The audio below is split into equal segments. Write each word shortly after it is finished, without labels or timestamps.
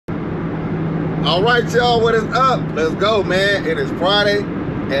All right, y'all, what is up? Let's go, man. It is Friday,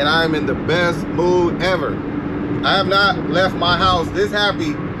 and I'm in the best mood ever. I have not left my house this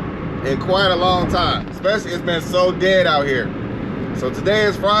happy in quite a long time. Especially, it's been so dead out here. So today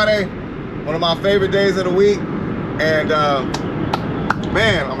is Friday, one of my favorite days of the week, and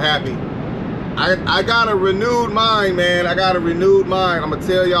man, I'm happy. I got a renewed mind, man. I got a renewed mind. I'm gonna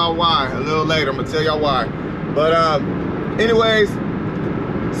tell y'all why a little later. I'm gonna tell y'all why. But anyways,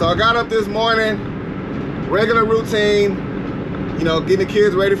 so I got up this morning, regular routine, you know, getting the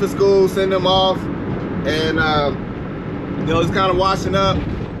kids ready for school, sending them off, and you know, just kind of washing up.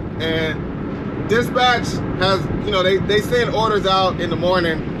 And dispatch has, you know, they send orders out in the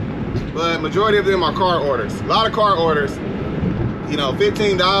morning, but majority of them are car orders. A lot of car orders, you know,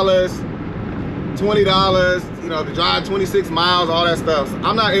 $15, $20, you know, to drive 26 miles, all that stuff. So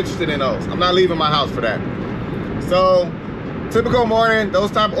I'm not interested in those. I'm not leaving my house for that. So typical morning, those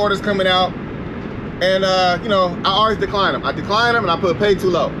type of orders coming out, and you know, I always decline them. I decline them and I put pay too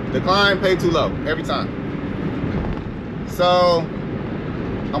low. Decline, pay too low, every time. So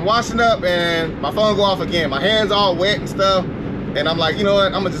I'm washing up and my phone go off again. My hands all wet and stuff, and I'm like, you know what,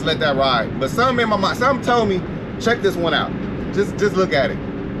 I'm gonna just let that ride. But something in my mind, something told me, check this one out. Just look at it.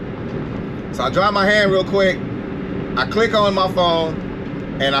 So I dry my hand real quick, I click on my phone,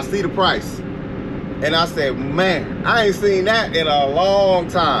 and I see the price. And I said, man, I ain't seen that in a long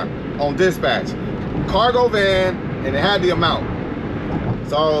time on dispatch. Cargo van, and it had the amount.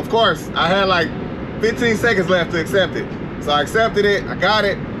 So of course, I had like 15 seconds left to accept it. So I accepted it, I got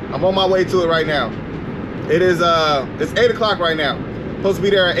it, I'm on my way to it right now. It is, it's 8 o'clock right now. Supposed to be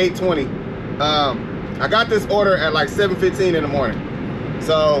there at 8:20. I got this order at like 7:15 in the morning.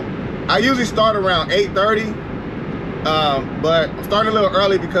 So I usually start around 8:30, but I'm starting a little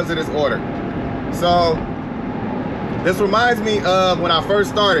early because of this order. So this reminds me of when I first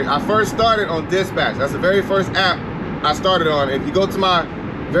started. I first started on dispatch. That's the very first app I started on. If you go to my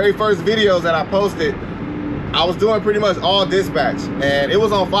very first videos that I posted, I was doing pretty much all dispatch, and it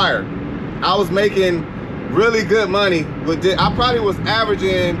was on fire. I was making really good money with it. I probably was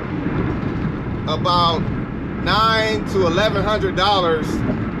averaging about $900 to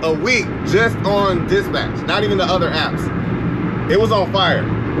 $1,100 a week just on dispatch, not even the other apps. It was on fire.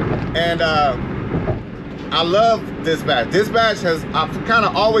 And I love dispatch. Dispatch I've kind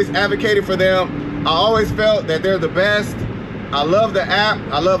of always advocated for them. I always felt that they're the best. I love the app,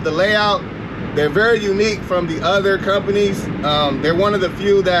 I love the layout. They're very unique from the other companies. They're one of the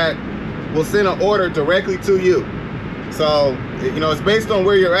few that will send an order directly to you. So, you know, it's based on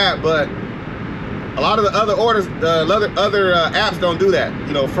where you're at, but a lot of the other orders, the other apps don't do that.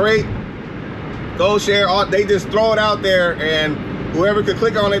 You know, Freight, GoShare, they just throw it out there, and whoever could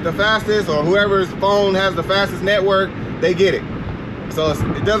click on it the fastest, or whoever's phone has the fastest network, they get it. So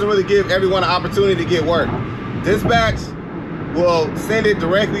it doesn't really give everyone an opportunity to get work. Dispatch will send it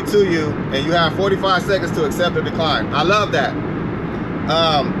directly to you, and you have 45 seconds to accept or decline. I love that.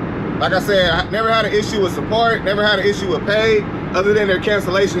 Like I said, I never had an issue with support, never had an issue with pay, other than their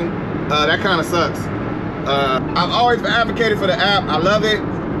cancellation. That kind of sucks. I've always advocated for the app. I love it.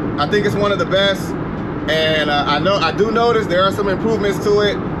 I think it's one of the best. And I do notice there are some improvements to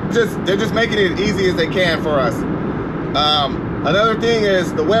it. They're just making it as easy as they can for us. Another thing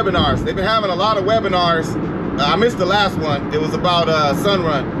is the webinars. They've been having a lot of webinars. I missed the last one. It was about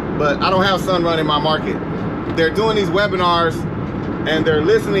Sunrun, but I don't have Sunrun in my market. They're doing these webinars, and they're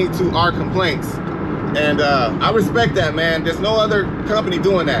listening to our complaints. And I respect that, man. There's no other company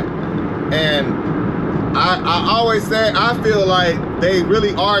doing that. And I always say, I feel like they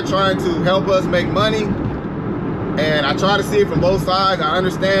really are trying to help us make money. And I try to see it from both sides. I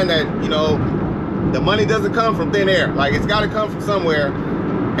understand that, you know, the money doesn't come from thin air. Like, it's got to come from somewhere.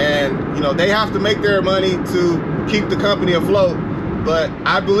 And, you know, they have to make their money to keep the company afloat. But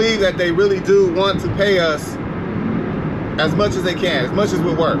I believe that they really do want to pay us as much as they can, as much as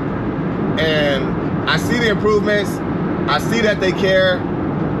we work. And I see the improvements. I see that they care.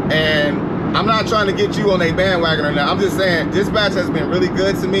 And I'm not trying to get you on a bandwagon or not. I'm just saying, dispatch has been really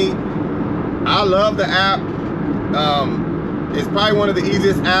good to me. I love the app. It's probably one of the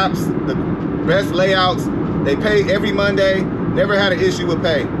easiest apps, the best layouts. They pay every Monday. Never had an issue with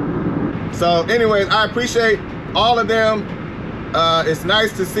pay. So anyways, I appreciate all of them. It's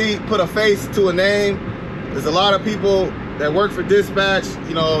nice to see, put a face to a name. There's a lot of people that work for dispatch,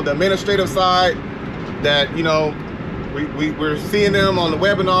 you know, the administrative side, that, you know, we're seeing them on the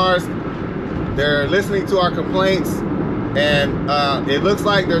webinars. They're listening to our complaints, and it looks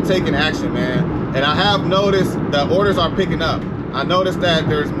like they're taking action, man. And I have noticed the orders are picking up. I noticed that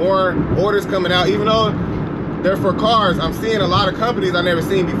there's more orders coming out, even though they're for cars. I'm seeing a lot of companies I never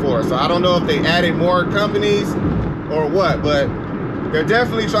seen before. So I don't know if they added more companies or what, but they're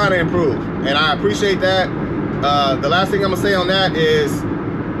definitely trying to improve. And I appreciate that. The last thing I'm gonna say on that is,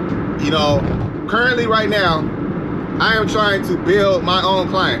 you know, currently right now, I am trying to build my own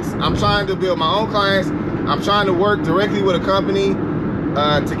clients. I'm trying to build my own clients. I'm trying to work directly with a company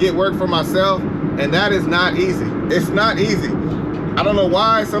to get work for myself. And that is not easy. It's not easy. I don't know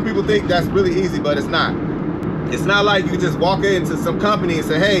why some people think that's really easy, but it's not. It's not like you just walk into some company and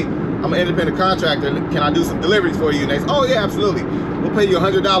say, hey, I'm an independent contractor. Can I do some deliveries for you? And they say, oh yeah, absolutely. We'll pay you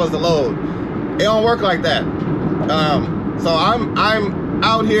 $100 a load. It don't work like that. So I'm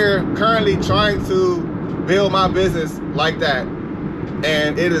out here currently trying to build my business like that.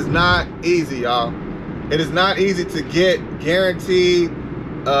 And it is not easy, y'all. It is not easy to get guaranteed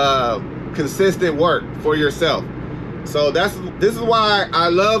consistent work for yourself. So this is why I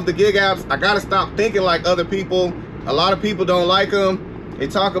love the gig apps. I gotta stop thinking like other people. A lot of people don't like them. They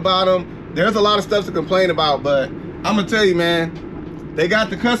talk about them. There's a lot of stuff to complain about, but I'm gonna tell you, man, they got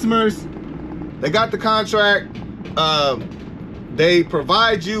the customers, they got the contract, they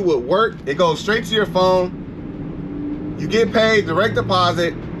provide you with work. It goes straight to your phone. You get paid direct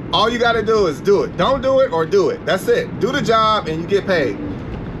deposit. All you gotta do is do it. Don't do it or do it. That's it. Do the job and you get paid.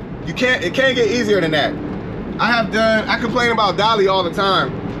 It can't get easier than that. I complain about Dolly all the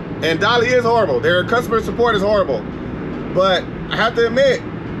time, and Dolly is horrible. Their customer support is horrible. But I have to admit,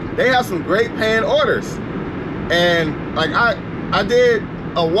 they have some great paying orders. And like I did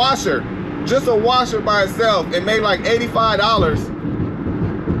a washer, just a washer by itself, it made like $85.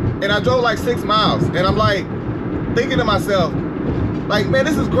 And I drove like 6 miles. And I'm like thinking to myself, like, man,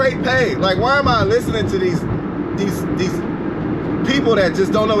 this is great pay. Like, why am I listening to these people that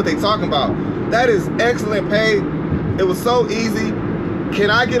just don't know what they're talking about? That is excellent pay. It was so easy. Can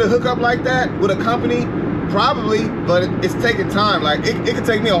I get a hookup like that with a company? Probably, but it's taking time. Like it could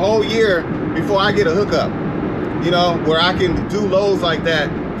take me a whole year before I get a hookup, you know, where I can do loads like that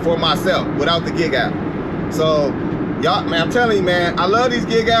for myself without the gig app. So y'all, man, I'm telling you, man, I love these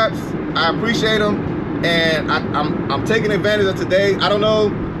gig apps. I appreciate them, and I'm taking advantage of today. I don't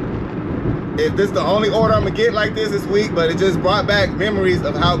know if this is the only order I'm gonna get like this week, but it just brought back memories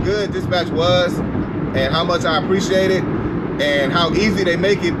of how good Dispatch was and how much I appreciate it and how easy they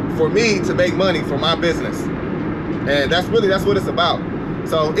make it for me to make money for my business. And that's what it's about.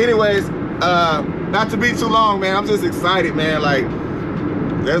 So anyways, not to be too long, man, I'm just excited, man. Like,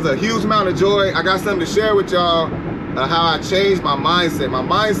 there's a huge amount of joy. I got something to share with y'all, how I changed my mindset. My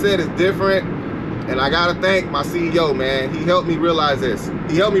mindset is different, and I gotta thank my CEO, man. He helped me realize this.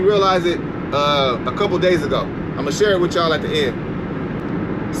 He helped me realize it a couple days ago. I'm gonna share it with y'all at the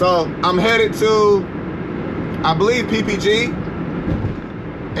end. So I'm headed to, I believe, PPG,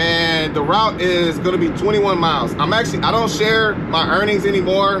 and the route is gonna be 21 miles. I don't share my earnings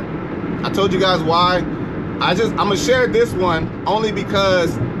anymore. I told you guys why. I'm gonna share this one only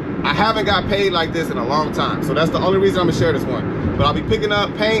because I haven't got paid like this in a long time. So that's the only reason I'm gonna share this one. But I'll be picking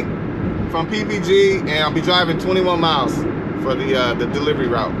up paint from PPG, and I'll be driving 21 miles for the delivery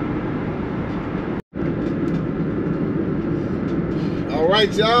route. All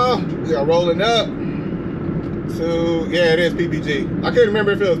right, y'all, we are rolling up to, yeah, it is PPG. I can't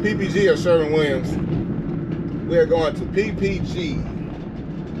remember if it was PPG or Sherwin-Williams. We are going to PPG.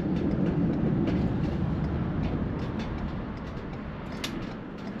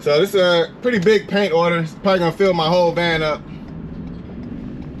 So this is a pretty big paint order. It's probably gonna fill my whole van up.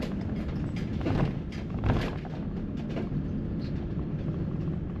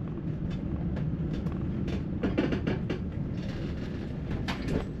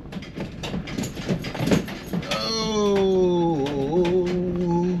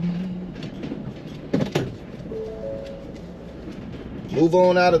 Move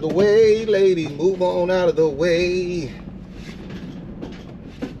on out of the way, ladies. Move on out of the way.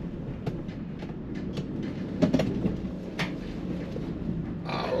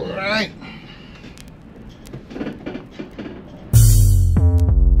 All right.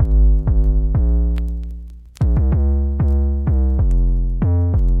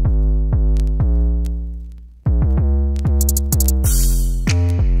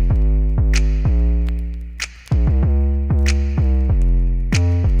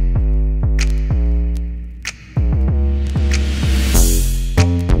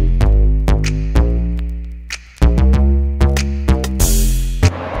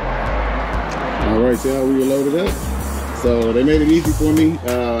 Yeah, we were loaded up. So they made it easy for me.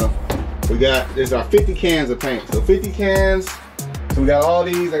 There's our 50 cans of paint. So 50 cans. So we got all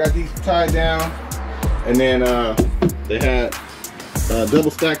these. I got these tied down. And then they had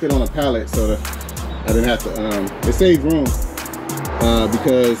double stacked it on a pallet. So I didn't have to, it saved room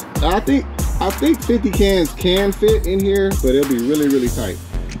because I think 50 cans can fit in here, but it'll be really, really tight.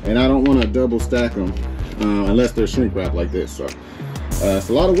 And I don't want to double stack them unless they're shrink wrapped like this. So it's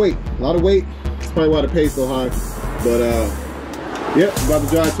a lot of weight, It's probably why the pay's so high. But yep, about to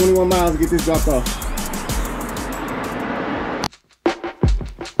drive 21 miles to get this dropped off.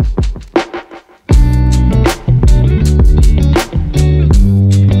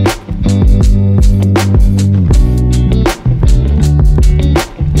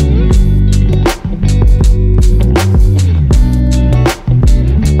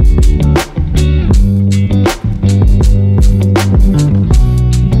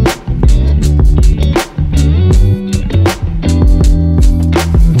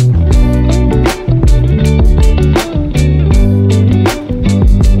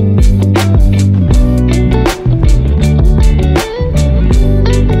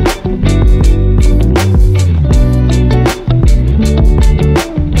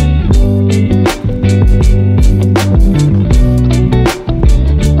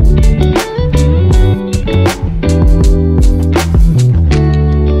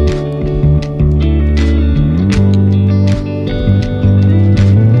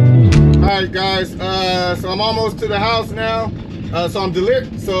 So I'm almost to the house now.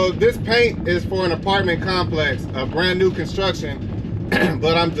 So this paint is for an apartment complex, a brand new construction,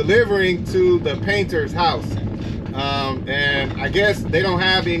 but I'm delivering to the painter's house. And I guess they don't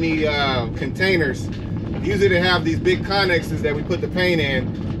have any containers. Usually they have these big connexes that we put the paint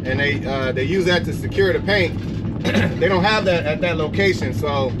in, and they use that to secure the paint. They don't have that at that location,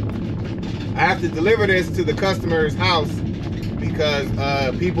 so I have to deliver this to the customer's house because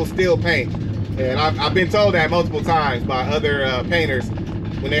people steal paint. And I've been told that multiple times by other painters.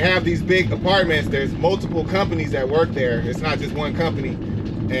 When they have these big apartments, there's multiple companies that work there. It's not just one company.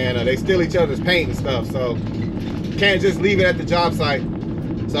 And they steal each other's paint and stuff. So you can't just leave it at the job site.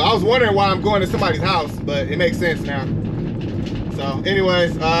 So I was wondering why I'm going to somebody's house, but it makes sense now. So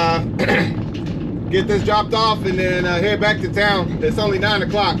anyways, get this dropped off and then head back to town. It's only 9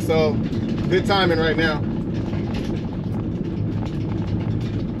 o'clock, so good timing right now.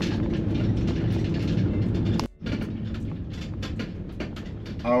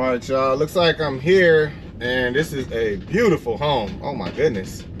 All right, y'all, looks like I'm here, and this is a beautiful home. Oh my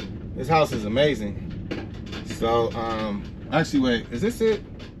goodness, this house is amazing. So actually, wait, is this it?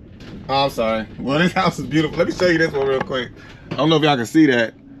 Oh, I'm sorry. Well, this house is beautiful. Let me show you this one real quick. I don't know if y'all can see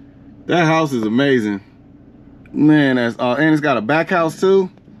that. That house is amazing, man. That's and it's got a back house too.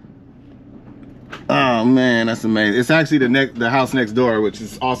 Oh man, that's amazing. It's actually the house next door, which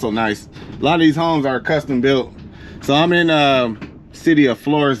is also nice. A lot of these homes are custom built. So I'm in city of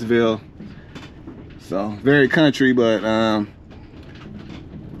Floresville, so very country, but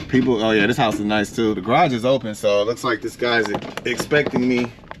people, oh yeah, this house is nice too. The garage is open, so it looks like this guy's expecting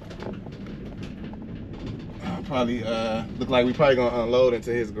me. Probably look like we probably gonna unload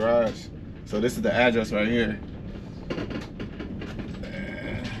into his garage. So this is the address right here. Let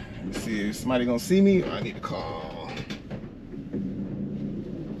me see, is somebody gonna see me, or I need to call?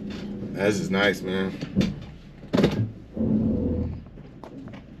 This is nice, man.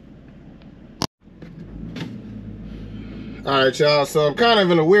 All right, y'all, so I'm kind of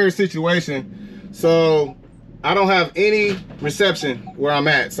in a weird situation. So I don't have any reception where I'm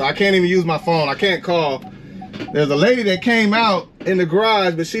at, so I can't even use my phone. I can't call. There's a lady that came out in the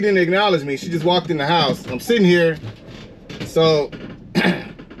garage, but she didn't acknowledge me. She just walked in the house. I'm sitting here, so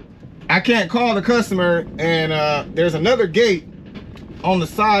I can't call the customer, and there's another gate on the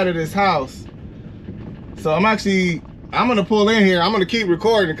side of this house. So I'm gonna pull in here. I'm gonna keep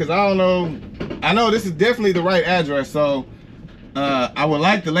recording because I don't know. I know this is definitely the right address, so I would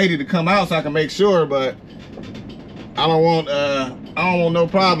like the lady to come out so I can make sure, but I don't want no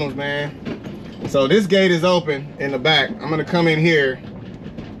problems, man. So this gate is open in the back. I'm gonna come in here,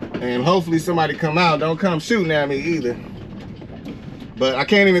 and hopefully somebody come out. Don't come shooting at me either. But I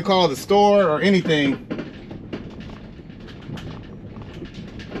can't even call the store or anything.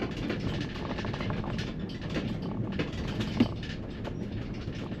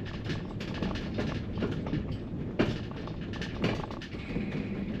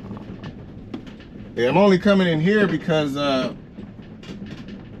 Yeah, I'm only coming in here because,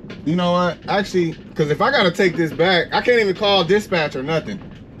 you know what? Actually, because if I gotta take this back, I can't even call dispatch or nothing.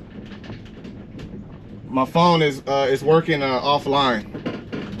 My phone is working offline.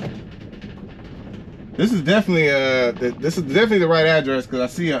 This is definitely the right address because I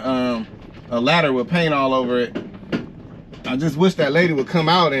see a ladder with paint all over it. I just wish that lady would come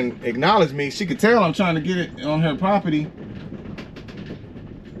out and acknowledge me. She could tell I'm trying to get it on her property.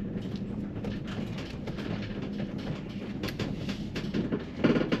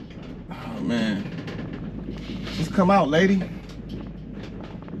 man. Just come out, lady.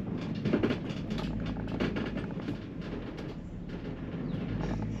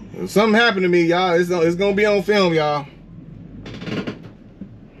 If something happened to me, y'all, it's gonna be on film, y'all.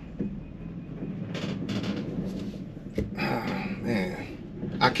 Oh, man,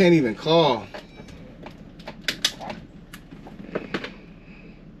 I can't even call.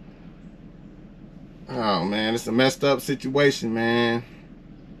 Oh man, it's a messed up situation, man.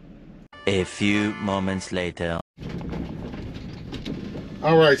 A few moments later.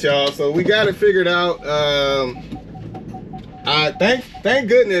 All right, y'all. So we got it figured out. Thank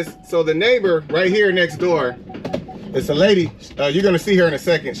goodness. So the neighbor right here next door, it's a lady. You're gonna see her in a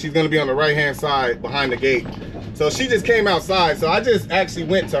second. She's gonna be on the right-hand side behind the gate. So she just came outside. So I just actually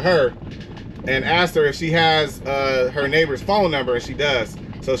went to her and asked her if she has her neighbor's phone number, and she does.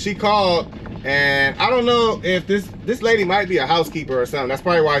 So she called, and I don't know if this lady might be a housekeeper or something. That's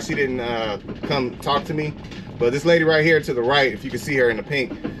probably why she didn't come talk to me. But this lady right here to the right, if you can see her in the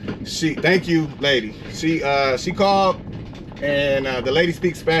pink, thank you, lady. She called, and the lady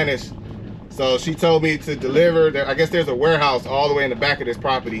speaks Spanish, so she told me to deliver. I guess there's a warehouse all the way in the back of this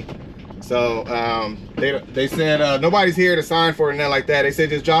property. So they said nobody's here to sign for it and nothing like that. They said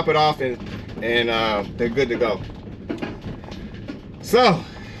just drop it off and they're good to go. So,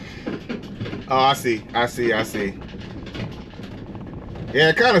 oh, I see. Yeah,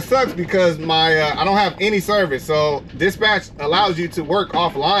 it kind of sucks because my I don't have any service. So dispatch allows you to work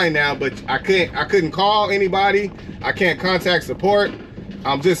offline now, but I couldn't call anybody. I can't contact support.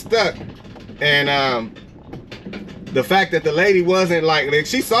 I'm just stuck. And the fact that the lady wasn't like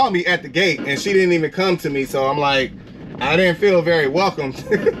she saw me at the gate and she didn't even come to me, so I'm like, I didn't feel very welcome.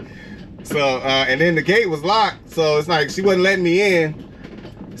 So and then the gate was locked, so it's like she wasn't letting me in,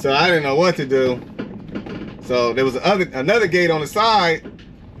 so I didn't know what to do. So there was another gate on the side,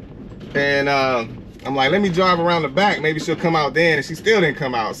 and I'm like, let me drive around the back, maybe she'll come out then, and she still didn't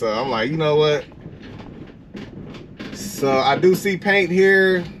come out. So I'm like, you know what? So I do see paint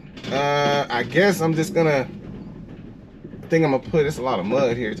here. I guess I'm just gonna, I think I'm gonna put, it's a lot of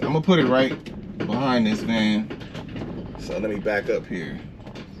mud here. I'm gonna put it right behind this van. So let me back up here.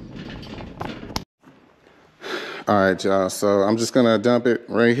 All right, y'all, so I'm just gonna dump it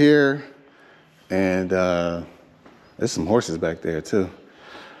right here. And there's some horses back there too.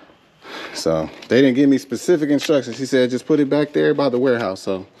 So they didn't give me specific instructions. She said just put it back there by the warehouse.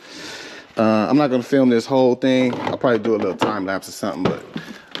 So I'm not gonna film this whole thing. I'll probably do a little time lapse or something, but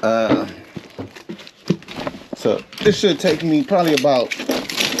so this should take me probably about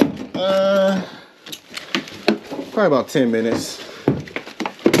 10 minutes.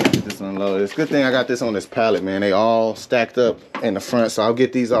 Get this unloaded. It's a good thing I got this on this pallet, man. They all stacked up in the front, so I'll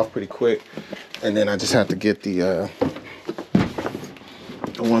get these off pretty quick. And then I just have to get the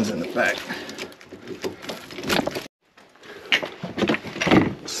ones in the back.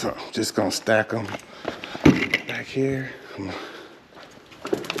 So just gonna stack them back here. I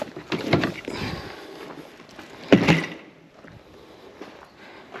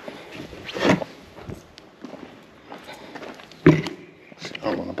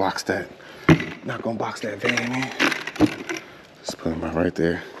don't want to box that. Not gonna box that van, man. Just put them right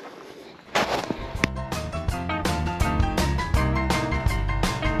there.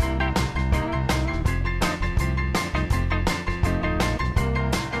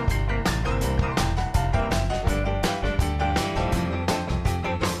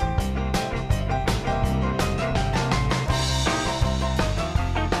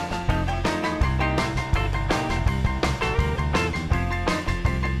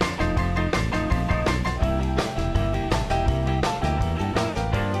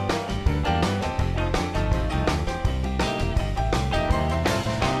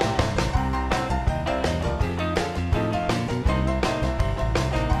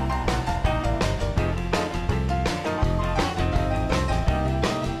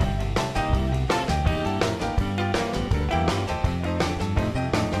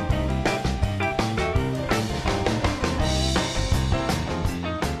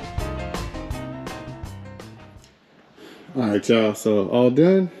 All right, y'all, so all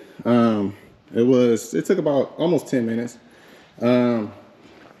done. It took about almost 10 minutes.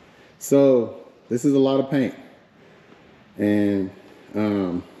 So this is a lot of paint. And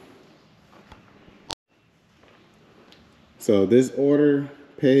so this order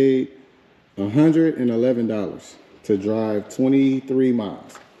paid $111 to drive 23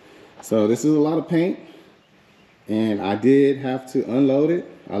 miles. So this is a lot of paint, and I did have to unload it.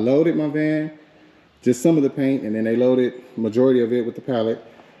 I loaded my van, just some of the paint, and then they loaded majority of it with the pallet,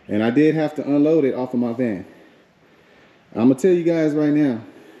 and I did have to unload it off of my van. I'm gonna tell you guys right now,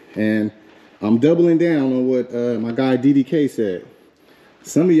 and I'm doubling down on what my guy DDK said.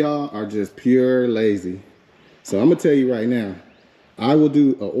 Some of y'all are just pure lazy. So I'm gonna tell you right now, I will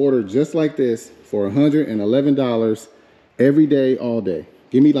do an order just like this for $111 every day, all day.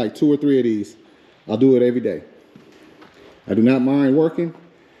 Give me like 2 or 3 of these. I'll do it every day. I do not mind working.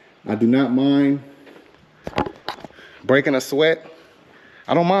 I do not mind breaking a sweat.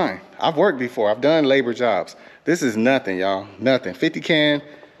 I don't mind. I've worked before. I've done labor jobs. This is nothing, y'all. Nothing. 50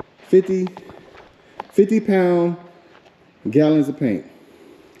 pound gallons of paint.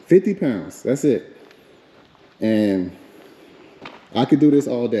 50 pounds. That's it. And I could do this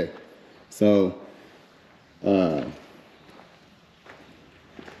all day. So I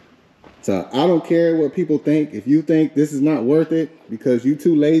don't care what people think. If you think this is not worth it because you're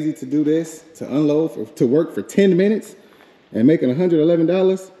too lazy to do this, to unload, to work for 10 minutes and making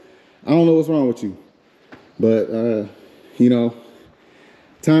 $111, I don't know what's wrong with you. But, you know,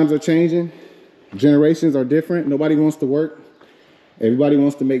 times are changing. Generations are different. Nobody wants to work. Everybody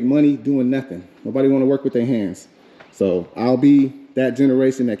wants to make money doing nothing. Nobody want to work with their hands. So I'll be that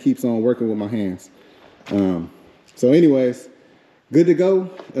generation that keeps on working with my hands. So anyways, good to go.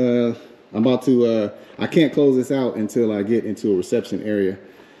 I'm about to, I can't close this out until I get into a reception area.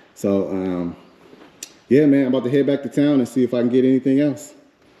 So yeah, man, I'm about to head back to town and see if I can get anything else.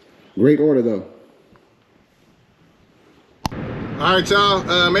 Great order though. All right,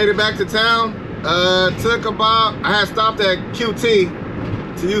 y'all, made it back to town. Took about, I had stopped at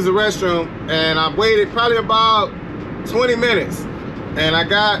QT to use the restroom, and I waited probably about 20 minutes, and I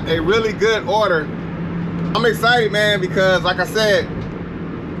got a really good order. I'm excited, man, because like I said,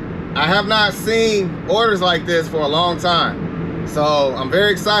 I have not seen orders like this for a long time. So I'm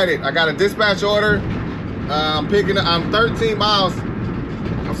very excited. I got a dispatch order. I'm 13 miles,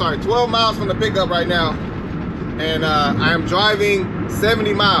 I'm sorry, 12 miles from the pickup right now. And I am driving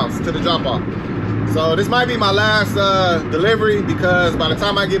 70 miles to the drop off. So this might be my last delivery, because by the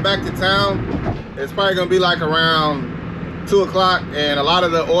time I get back to town, it's probably gonna be like around 2 o'clock, and a lot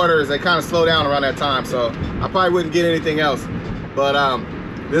of the orders, they kind of slow down around that time. So I probably wouldn't get anything else. But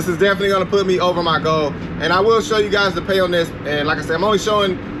this is definitely gonna put me over my goal. And I will show you guys the pay on this. And like I said, I'm only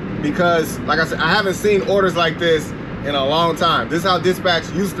showing because, like I said, I haven't seen orders like this in a long time. This is how dispatch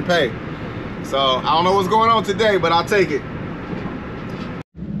used to pay. So I don't know what's going on today, but I'll take it.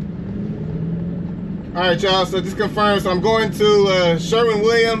 All right, y'all, so just confirmed. So I'm going to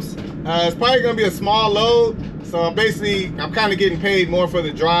Sherwin-Williams. It's probably gonna be a small load. So basically, I'm kind of getting paid more for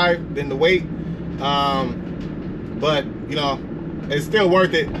the drive than the wait. But you know, it's still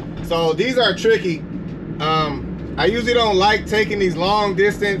worth it. So these are tricky. I usually don't like taking these long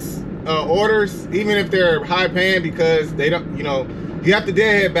distance orders, even if they're high paying, because they don't, you know, you have to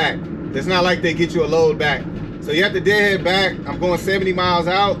deadhead back. It's not like they get you a load back. So you have to deadhead back. I'm going 70 miles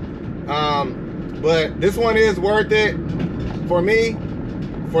out. But this one is worth it for me,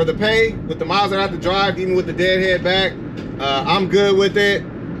 for the pay, with the miles that I have to drive, even with the deadhead back. I'm good with it.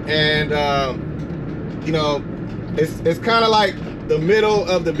 And you know, it's kind of like the middle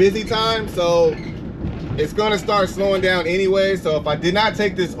of the busy time, so it's gonna start slowing down anyway. So if I did not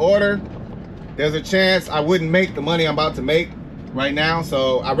take this order, there's a chance I wouldn't make the money I'm about to make right now.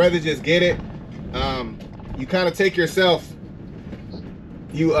 So I'd rather just get it. You kind of take yourself,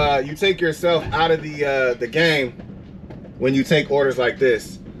 you take yourself out of the game when you take orders like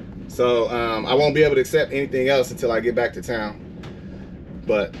this. So I won't be able to accept anything else until I get back to town.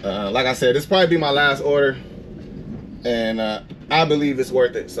 But like I said, this probably be my last order, and I believe it's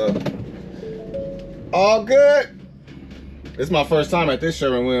worth it. So all good. This is my first time at this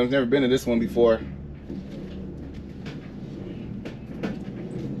Sherwin-Williams. Never been to this one before.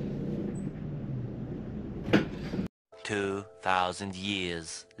 $2,000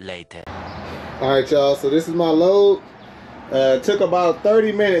 years later. All right, y'all, so this is my load. It took about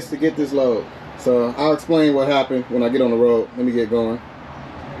 30 minutes to get this load. So I'll explain what happened when I get on the road. Let me get going.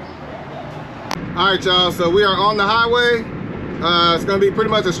 All right, y'all, so we are on the highway. It's gonna be pretty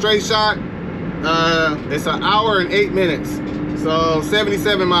much a straight shot. It's an hour and 8 minutes. So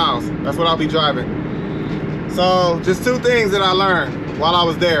 77 miles, that's what I'll be driving. So just 2 things that I learned while I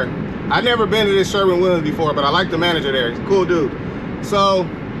was there. I've never been to this Sherwin-Williams before, but I like the manager there. He's a cool dude. So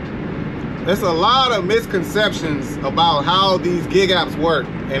there's a lot of misconceptions about how these gig apps work,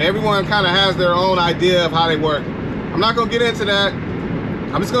 and everyone kind of has their own idea of how they work. I'm not gonna get into that.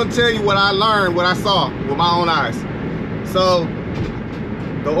 I'm just gonna tell you what I learned, what I saw with my own eyes. So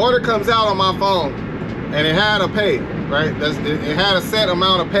the order comes out on my phone, and it had a pay, right? It had a set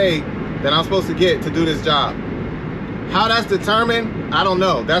amount of pay that I'm supposed to get to do this job. How that's determined, I don't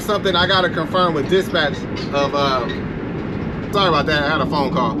know. That's something I gotta confirm with dispatch of Sorry about that, I had a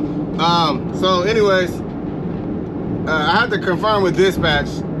phone call. So anyways, I had to confirm with dispatch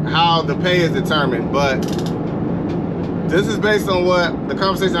how the pay is determined, but this is based on what the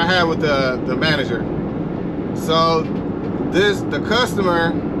conversation I had with the manager. So the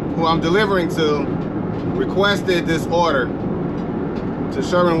customer who I'm delivering to requested this order to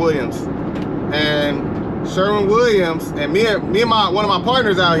Sherwin-Williams, and Sherwin-Williams and me and one of my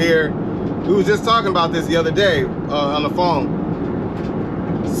partners out here, we was just talking about this the other day on the phone.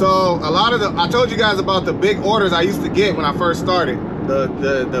 So a lot of I told you guys about the big orders I used to get when I first started.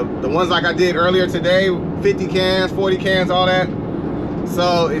 The ones like I did earlier today, 50 cans, 40 cans, all that.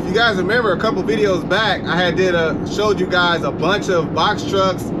 So if you guys remember a couple videos back, I had showed you guys a bunch of box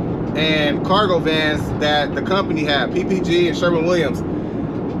trucks and cargo vans that the company had, PPG and Sherwin-Williams.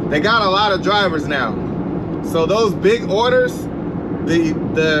 They got a lot of drivers now. So those big orders,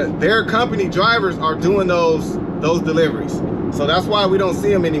 their company drivers are doing those deliveries. So that's why we don't see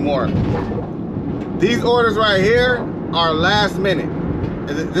them anymore. These orders right here are last minute.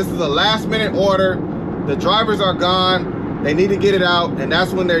 This is a last minute order. The drivers are gone. They need to get it out, and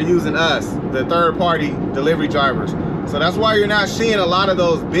that's when they're using us, the third party delivery drivers. So that's why you're not seeing a lot of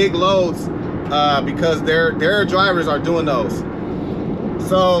those big loads, because their drivers are doing those.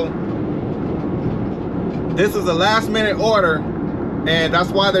 So this is a last minute order, and that's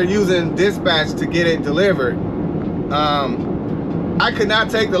why they're using dispatch to get it delivered. I could not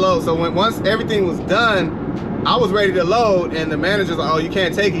take the load. So once everything was done, I was ready to load, and the manager's like, oh, you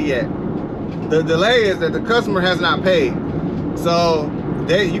can't take it yet. The delay is that the customer has not paid. So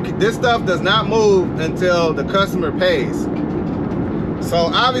this stuff does not move until the customer pays. So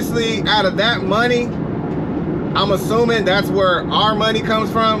obviously out of that money, I'm assuming that's where our money comes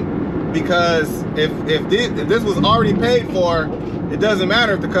from, because if this was already paid for, it doesn't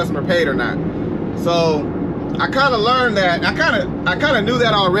matter if the customer paid or not. So I kind of learned that. I kind of knew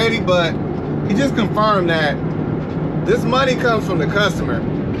that already, but he just confirmed that this money comes from the customer,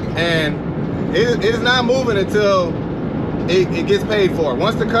 and it is not moving until it gets paid for.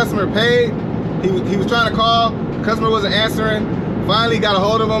 Once the customer paid, he was trying to call, the customer wasn't answering. Finally got a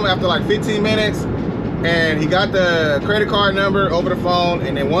hold of him after like 15 minutes, and he got the credit card number over the phone,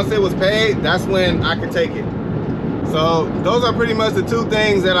 and then once it was paid, that's when I could take it. So those are pretty much the two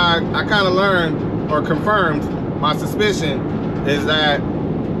things that I kind of learned or confirmed my suspicion, is that,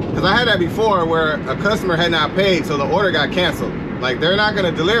 because I had that before where a customer had not paid, so the order got canceled. Like, they're not going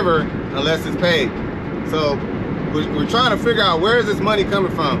to deliver unless it's paid. So we're trying to figure out, where is this money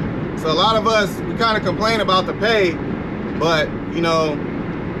coming from? So a lot of us, we kind of complain about the pay, but you know,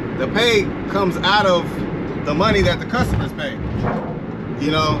 the pay comes out of the money that the customers pay.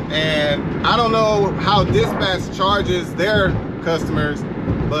 You know, and I don't know how dispatch charges their customers,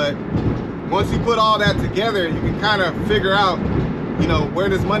 but once you put all that together, you can kind of figure out, you know, where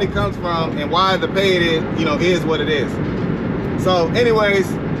this money comes from and why the pay is what it is. So anyways,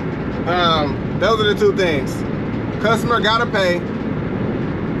 those are the two things. Customer gotta pay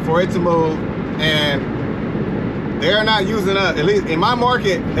for it to move, and they're not using us, at least in my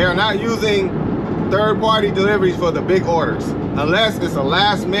market, they're not using third-party deliveries for the big orders. Unless it's a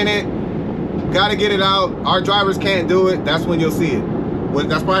last minute, gotta get it out, our drivers can't do it, that's when you'll see it.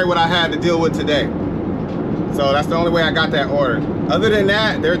 That's probably what I had to deal with today. So that's the only way I got that order. Other than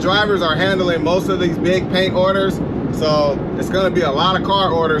that, their drivers are handling most of these big paint orders. So it's gonna be a lot of car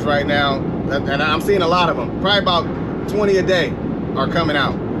orders right now. And I'm seeing a lot of them. Probably about 20 a day are coming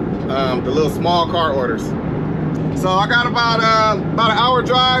out. The little small car orders. So I got about an hour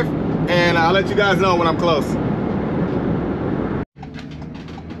drive, and I'll let you guys know when I'm close.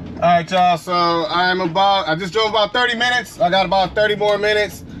 All right, y'all, so I just drove about 30 minutes. I got about 30 more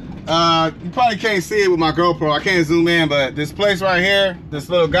minutes. You probably can't see it with my GoPro. I can't zoom in, but this place right here, this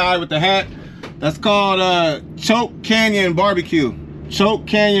little guy with the hat, that's called Choke Canyon Barbecue. Choke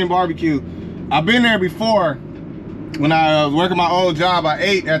Canyon Barbecue. I've been there before. When I was working my old job, I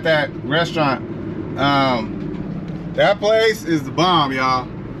ate at that restaurant. That place is the bomb, y'all.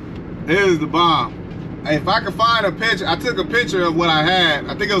 It is the bomb. If I could find a picture, I took a picture of what I had.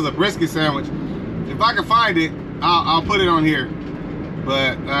 I think it was a brisket sandwich. If I can find it, I'll put it on here.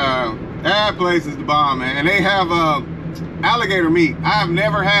 But that place is the bomb, man. And they have alligator meat. I have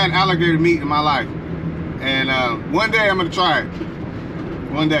never had alligator meat in my life. And one day I'm gonna try it.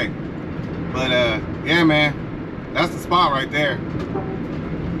 One day. But yeah, man, that's the spot right there.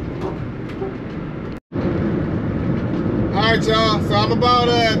 All right, y'all, so I'm about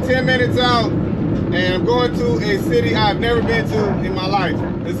 10 minutes out, and I'm going to a city I've never been to in my life.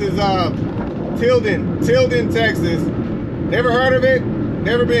 This is Tilden, Texas. Never heard of it,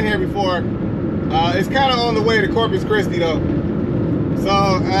 never been here before. It's kind of on the way to Corpus Christi though. So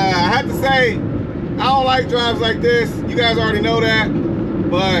I have to say, I don't like drives like this. You guys already know that.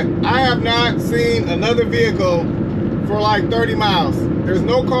 But I have not seen another vehicle for like 30 miles. There's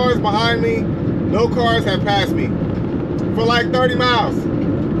no cars behind me. No cars have passed me for like 30 miles.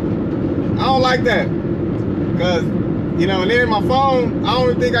 I don't like that. Because, you know, and then my phone, I don't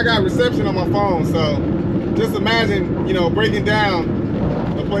even think I got reception on my phone. So just imagine, you know, breaking down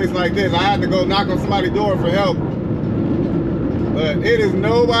a place like this. I had to go knock on somebody's door for help. But it is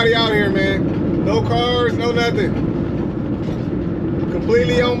nobody out here, man. No cars, no nothing.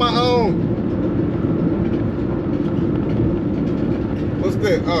 Completely on my own. What's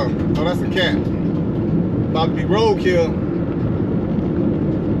this? Oh, that's a cat. About to be roadkill.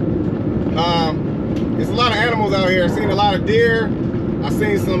 There's a lot of animals out here. I've seen a lot of deer. I've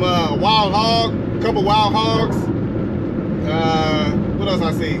seen some wild hog, a couple wild hogs. What else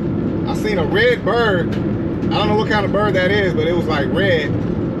I see? I seen a red bird. I don't know what kind of bird that is, but it was like red.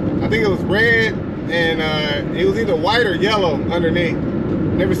 I think it was red, and it was either white or yellow underneath.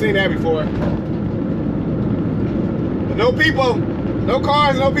 Never seen that before. But no people, no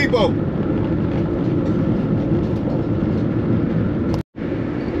cars, no people.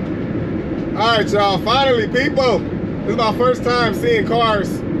 All right, y'all, finally, people. This is my first time seeing cars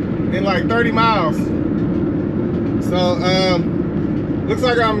in like 30 miles. So, looks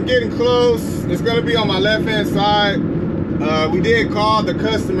like I'm getting close. It's gonna be on my left-hand side. We did call the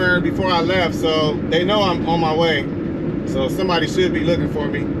customer before I left, so they know I'm on my way. So somebody should be looking for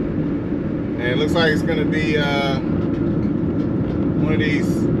me. And it looks like it's gonna be one of these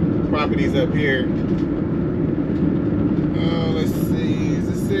properties up here. Let's see, is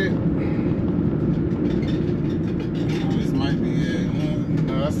this it? Oh, this might be it.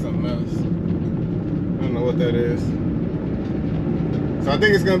 No, that's something else. I don't know what that is. So I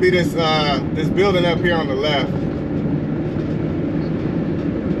think it's gonna be this this building up here on the left.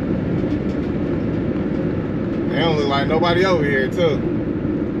 They don't look like nobody over here too.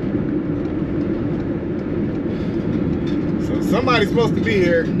 So somebody's supposed to be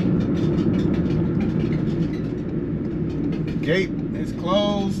here. Gate is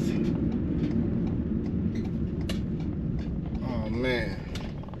closed. Oh man,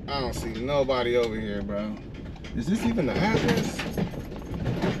 I don't see nobody over here, bro. Is this even the address?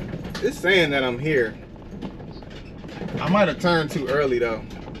 It's saying that I'm here. I might have turned too early though.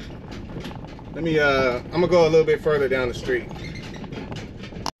 Let me, I'm gonna go a little bit further down the street.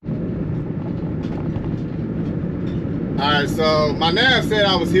 All right, so my nav said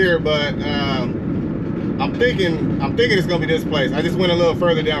I was here, but I'm thinking it's gonna be this place. I just went a little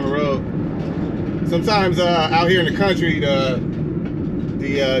further down the road. Sometimes out here in the country, the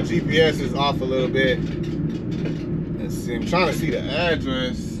GPS is off a little bit. Let's see, I'm trying to see the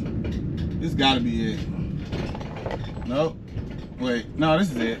address. This gotta be it. Nope. Wait, no,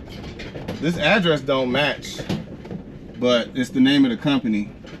 this is it. This address don't match, but it's the name of the company.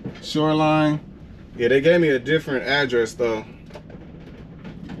 Shoreline. Yeah, they gave me a different address though.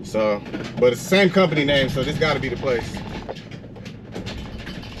 So, but it's the same company name, so this gotta be the place.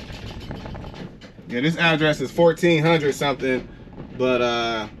 Yeah, this address is 1400 something, but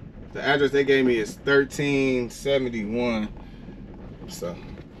the address they gave me is 1371. So,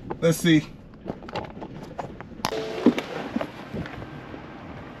 let's see.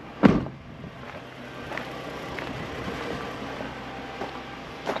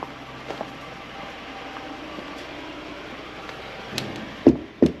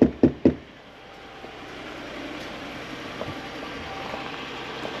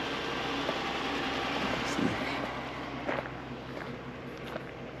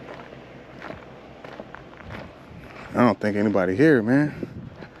 I don't think anybody here, man.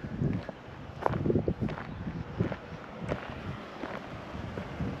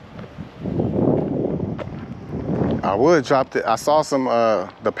 I would drop it. I saw some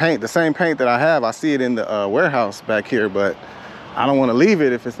the paint, the same paint that I have. I see it in the warehouse back here, but I don't want to leave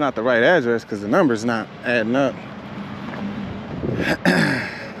it if it's not the right address because the number's not adding up.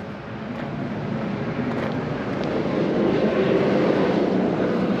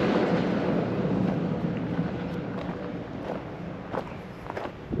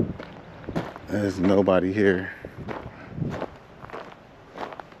 There's nobody here.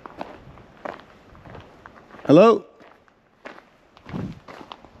 Hello?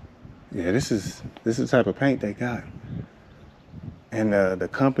 Yeah, this is the type of paint they got. And the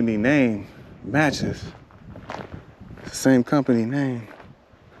company name matches. It's the same company name.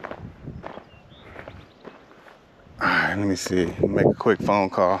 All right, let me see. Make a quick phone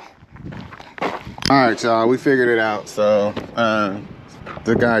call. All right, y'all, we figured it out. So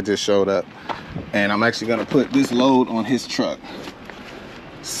the guy just showed up. And I'm actually gonna put this load on his truck.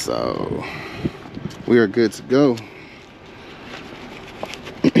 So we are good to go.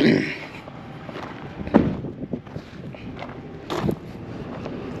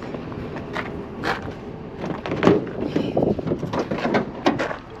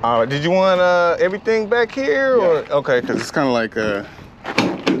 Did you want everything back here, or okay? Because it's kind of like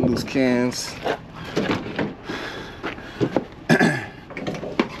loose cans.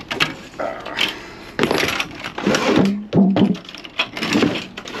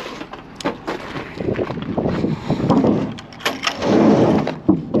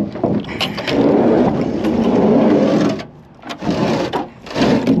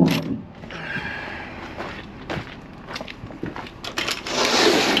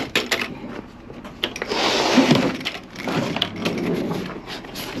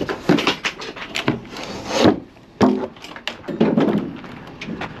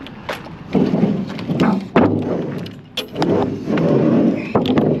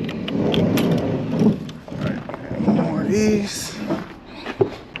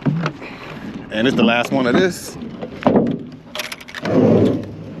 And it's the last one of this.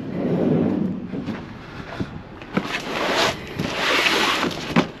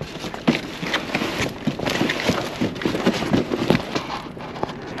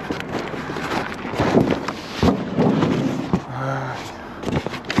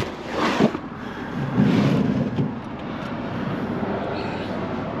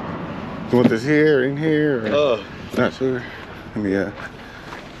 You want this here, in here? Or? Not sure. Let me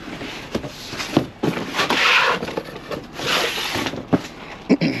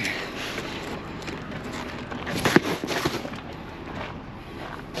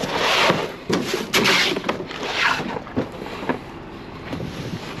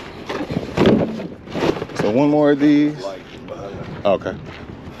So one more of these. Okay.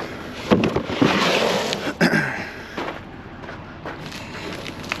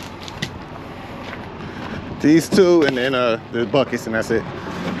 These two, and then the buckets, and that's it.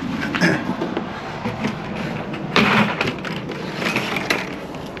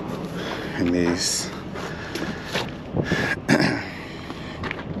 And these.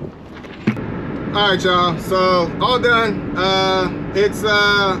 All right, y'all. So all done. It's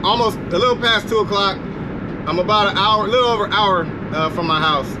almost a little past 2 o'clock. I'm about an hour, a little over an hour from my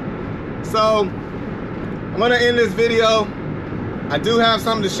house. So I'm gonna end this video. I do have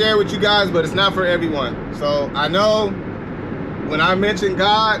something to share with you guys, but it's not for everyone. So I know when I mention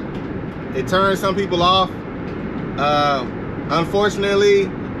God, it turns some people off. Unfortunately,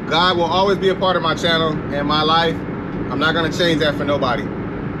 God will always be a part of my channel and my life. I'm not gonna change that for nobody.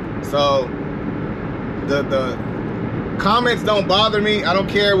 So the comments don't bother me. I don't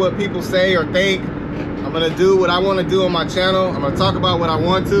care what people say or think. I'm gonna do what I wanna do on my channel. I'm gonna talk about what I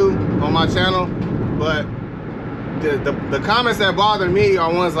want to on my channel, but the comments that bother me are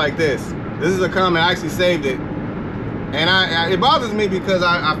ones like this. This is a comment, I actually saved it. And it bothers me because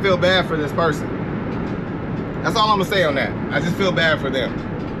I feel bad for this person. That's all I'm gonna say on that. I just feel bad for them.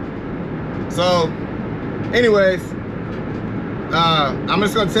 So, anyways, I'm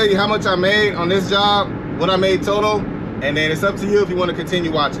just gonna tell you how much I made on this job, what I made total, and then it's up to you if you wanna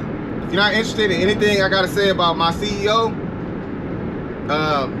continue watching. If you're not interested in anything I gotta say about my CEO,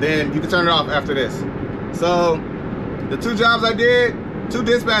 then you can turn it off after this. So, the 2 jobs I did, 2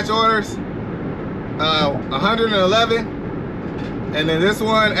 dispatch orders, 111, and then this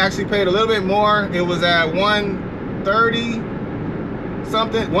one actually paid a little bit more. It was at 130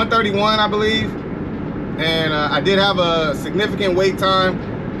 something, 131 I believe, and I did have a significant wait time,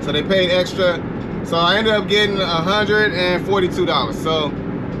 so they paid extra. So I ended up getting $142. So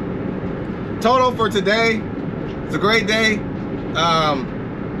total for today, it's a great day.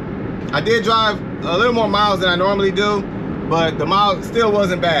 I did drive a little more miles than I normally do, but the miles still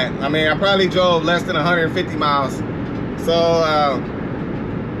wasn't bad. I mean, I probably drove less than 150 miles. So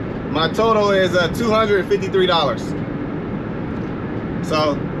my total is $253.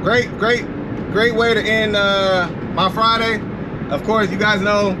 So great way to end my Friday. Of course, you guys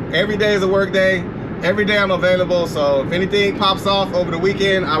know every day is a work day. Every day I'm available. So if anything pops off over the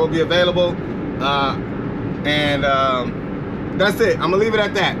weekend, I will be available. That's it. I'm gonna leave it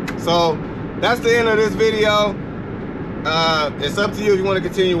at that. So that's the end of this video. It's up to you if you want to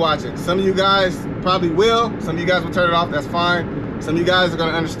continue watching. Some of you guys probably will. Some of you guys will turn it off. That's fine. Some of you guys are going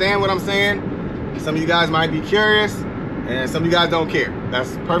to understand what I'm saying. Some of you guys might be curious, and some of you guys don't care.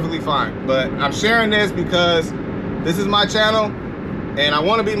 That's perfectly fine. But I'm sharing this because this is my channel, and I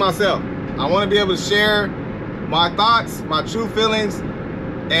want to be myself. I want to be able to share my thoughts, my true feelings,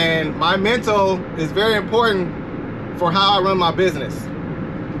 and my mental is very important for how I run my business.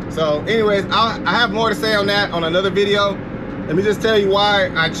 So anyways, I have more to say on that on another video. let me just tell you why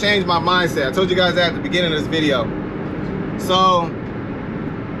I changed my mindset. I told you guys that at the beginning of this video. So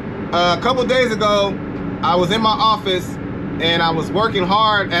a couple days ago, I was in my office and I was working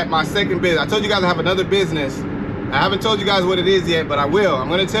hard at my second business. I told you guys I have another business. I haven't told you guys what it is yet, but I will. I'm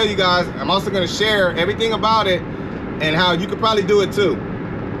gonna tell you guys. I'm also gonna share everything about it and how you could probably do it too.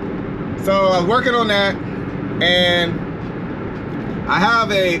 So I was working on that, and I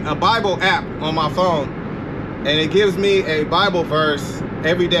have a Bible app on my phone, and it gives me a Bible verse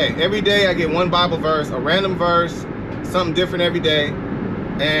every day. Every day I get one Bible verse, a random verse, something different every day.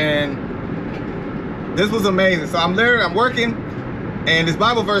 And this was amazing. So I'm working, and this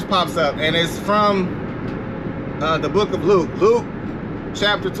Bible verse pops up, and it's from the book of Luke,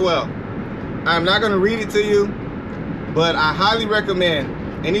 chapter 12. I'm not going to read it to you, but I highly recommend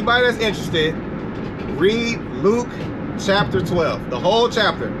anybody that's interested, read Luke chapter 12, the whole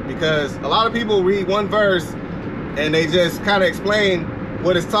chapter, because a lot of people read one verse and they just kind of explain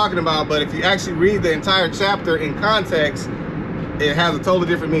what it's talking about, but if you actually read the entire chapter in context, it has a totally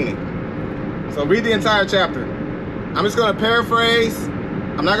different meaning. So read the entire chapter. I'm just going to paraphrase.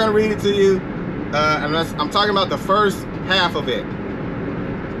 I'm not going to read it to you. I'm talking about the first half of it,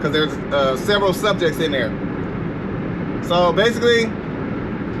 because there's several subjects in there. So basically,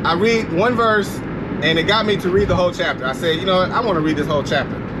 I read one verse, and it got me to read the whole chapter. I said, you know what? I want to read this whole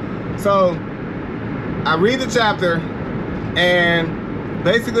chapter. So I read the chapter, and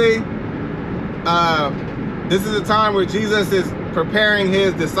basically, this is a time where Jesus is preparing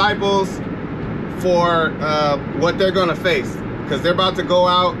his disciples for what they're going to face, because they're about to go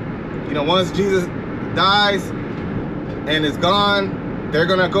out. You know, once Jesus dies and is gone, they're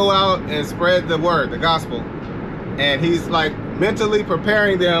going to go out and spread the word, the gospel. And he's like mentally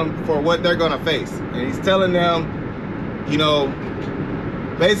preparing them for what they're going to face. And he's telling them, you know,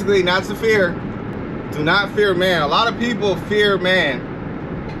 basically not to fear. Do not fear man. A lot of people fear man.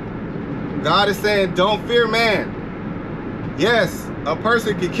 God is saying, don't fear man. Yes, a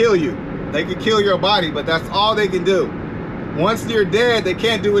person can kill you. They can kill your body, but that's all they can do. Once you're dead, they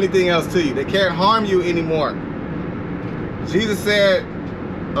can't do anything else to you. They can't harm you anymore. Jesus said,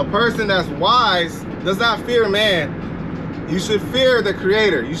 a person that's wise does not fear man. You should fear the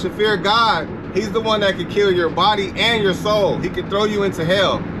Creator. You should fear God. He's the one that can kill your body and your soul. He can throw you into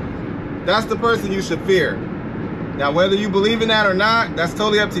hell. That's the person you should fear. Now, whether you believe in that or not, that's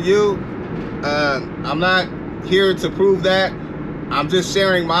totally up to you. I'm not here to prove that. I'm just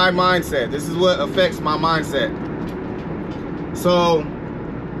sharing my mindset. This is what affects my mindset. So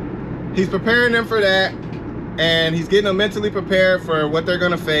he's preparing them for that, and he's getting them mentally prepared for what they're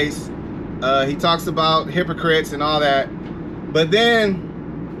going to face. He talks about hypocrites and all that. But then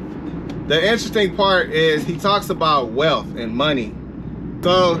the interesting part is he talks about wealth and money.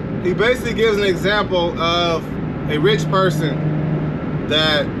 So he basically gives an example of a rich person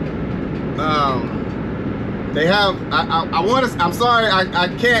that they have, I'm sorry, I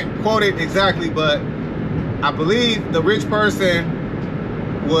can't quote it exactly, but I believe the rich person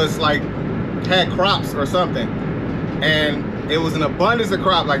was like, had crops or something, and it was an abundance of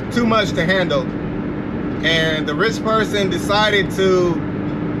crop, like too much to handle. And the rich person decided to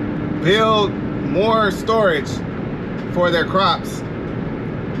build more storage for their crops.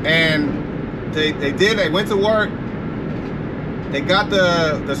 And they went to work, they got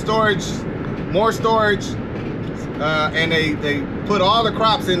the storage, more storage, and they put all the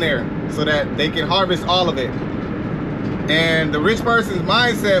crops in there so that they can harvest all of it. And the rich person's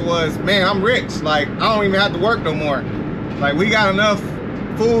mindset was, man, I'm rich. Like, I don't even have to work no more. Like, we got enough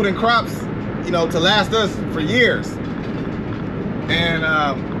food and crops, you know, to last us for years. And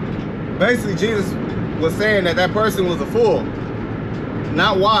basically Jesus was saying that that person was a fool,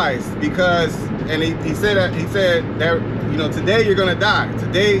 not wise, because, and he said that, you know, today you're gonna die.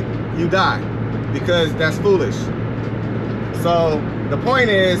 Today you die, because that's foolish. So the point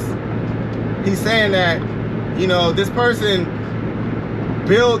is, he's saying that, you know, this person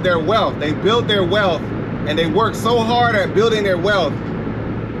built their wealth. They built their wealth, and they worked so hard at building their wealth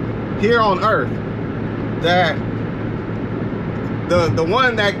here on earth that the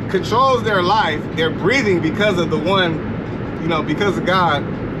one that controls their life, they're breathing because of the one, you know, because of God,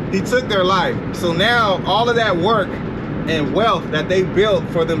 he took their life. So now all of that work and wealth that they built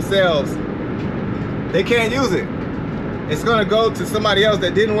for themselves, they can't use it. It's gonna go to somebody else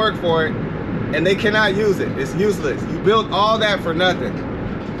that didn't work for it, and they cannot use it. It's useless. You built all that for nothing.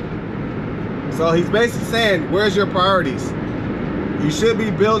 So he's basically saying, where's your priorities? You should be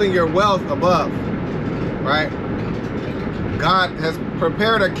building your wealth above, right? God has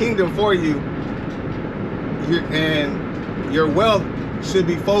prepared a kingdom for you, and your wealth should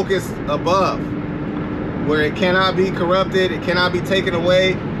be focused above, where it cannot be corrupted, it cannot be taken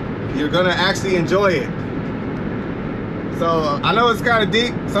away. You're gonna actually enjoy it. So I know it's kind of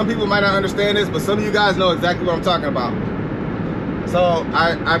deep. Some people might not understand this, but some of you guys know exactly what I'm talking about. So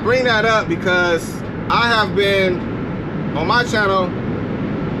I bring that up because I have been, on my channel,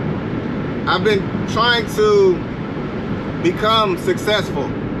 I've been trying to become successful.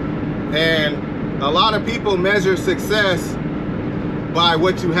 And a lot of people measure success by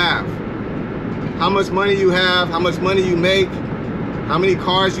what you have. How much money you have, how much money you make, how many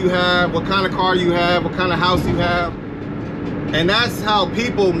cars you have, what kind of car you have, what kind of house you have. And that's how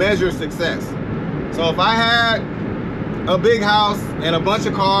people measure success. So if I had a big house and a bunch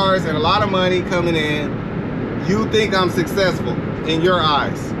of cars and a lot of money coming in, you think I'm successful in your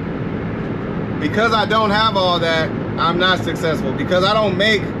eyes. Because I don't have all that, I'm not successful. Because I don't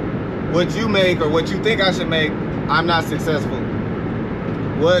make what you make or what you think I should make, I'm not successful.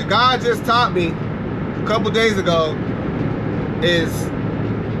 What God just taught me a couple days ago is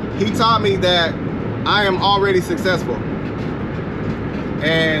He taught me that I am already successful.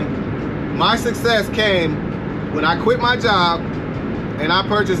 And my success came when I quit my job and I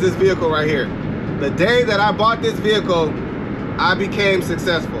purchased this vehicle right here. The day that I bought this vehicle, I became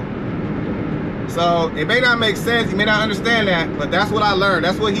successful. So it may not make sense, you may not understand that, but that's what I learned.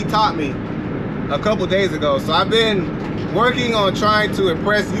 That's what He taught me a couple days ago. So I've been working on trying to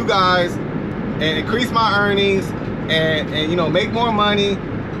impress you guys and increase my earnings and you know, make more money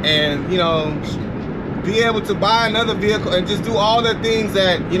and, you know, be able to buy another vehicle and just do all the things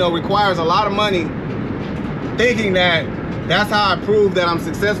that, you know, requires a lot of money, thinking that that's how I prove that I'm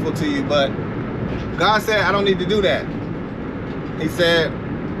successful to you. But God said I don't need to do that. He said,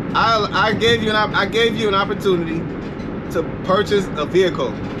 I gave you an opportunity to purchase a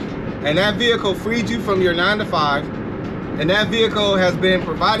vehicle, and that vehicle freed you from your 9 to 5, and that vehicle has been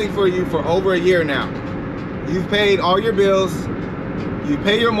providing for you for over a year now. You've paid all your bills, you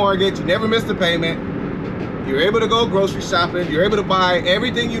pay your mortgage, you never missed a payment. You're able to go grocery shopping. You're able to buy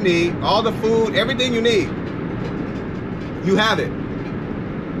everything you need, all the food, everything you need. You have it.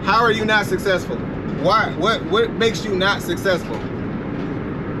 How are you not successful? Why? What makes you not successful?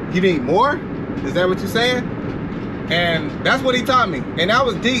 You need more? Is that what you're saying? And that's what He taught me. And that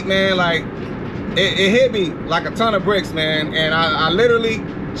was deep, man. Like, it hit me like a ton of bricks, man. And I literally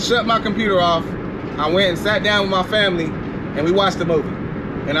shut my computer off. I went and sat down with my family and we watched the movie.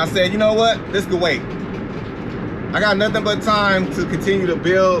 And I said, you know what? This could wait. I got nothing but time to continue to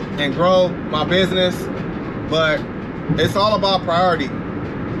build and grow my business, but it's all about priority.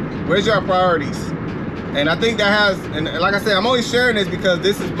 Where's your priorities? And I think that has, and like I said, I'm only sharing this because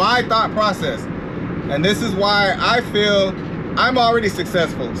this is my thought process. And this is why I feel I'm already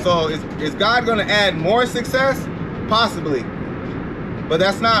successful. So is God gonna add more success? Possibly. But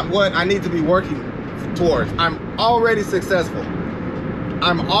that's not what I need to be working towards. I'm already successful.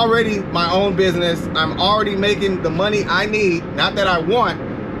 I'm already my own business. I'm already making the money I need. Not that I want,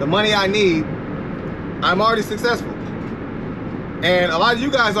 the money I need. I'm already successful. And a lot of you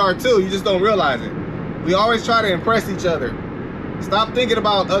guys are too, you just don't realize it. We always try to impress each other. Stop thinking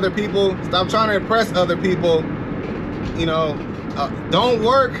about other people. Stop trying to impress other people. You know, don't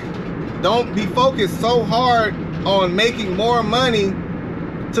work. Don't be focused so hard on making more money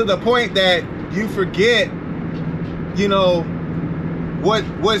to the point that you forget, you know,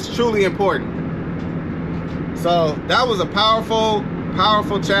 what's truly important. So that was a powerful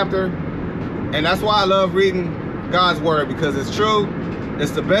chapter, and that's why I love reading God's word, because it's true.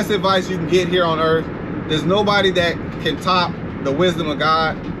 It's the best advice you can get here on earth. There's nobody that can top the wisdom of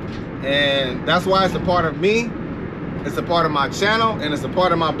God, and that's why it's a part of me, it's a part of my channel, and it's a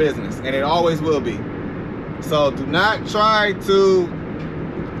part of my business, and it always will be. So do not try to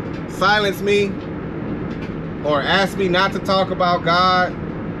silence me or ask me not to talk about God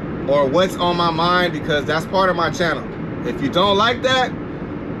or what's on my mind, because that's part of my channel. If you don't like that,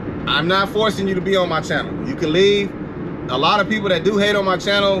 I'm not forcing you to be on my channel. You can leave. A lot of people that do hate on my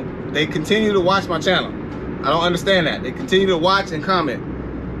channel, they continue to watch my channel. I don't understand that. They continue to watch and comment.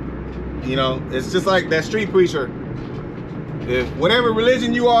 You know, it's just like that street preacher. If whatever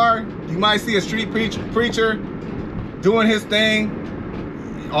religion you are, you might see a street preacher doing his thing.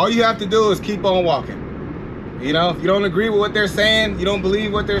 All you have to do is keep on walking. You know, if you don't agree with what they're saying, you don't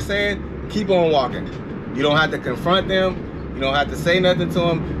believe what they're saying, keep on walking. You don't have to confront them. You don't have to say nothing to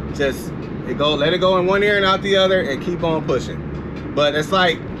them. Just let it go in one ear and out the other and keep on pushing. But it's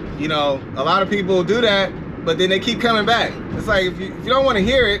like, you know, a lot of people do that, but then they keep coming back. It's like, if you don't want to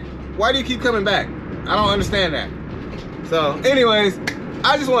hear it, why do you keep coming back? I don't understand that. So anyways,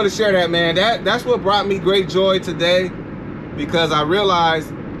 I just wanted to share that, man. That's what brought me great joy today, because I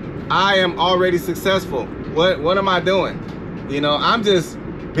realized I am already successful. What am I doing? You know, I'm just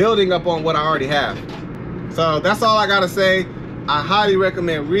building up on what I already have. So that's all I gotta say. I highly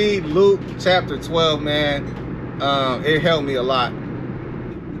recommend read Luke chapter 12, man. It helped me a lot.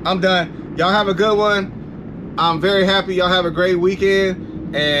 I'm done. Y'all have a good one. I'm very happy y'all have a great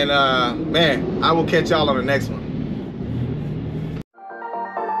weekend. And man, I will catch y'all on the next one.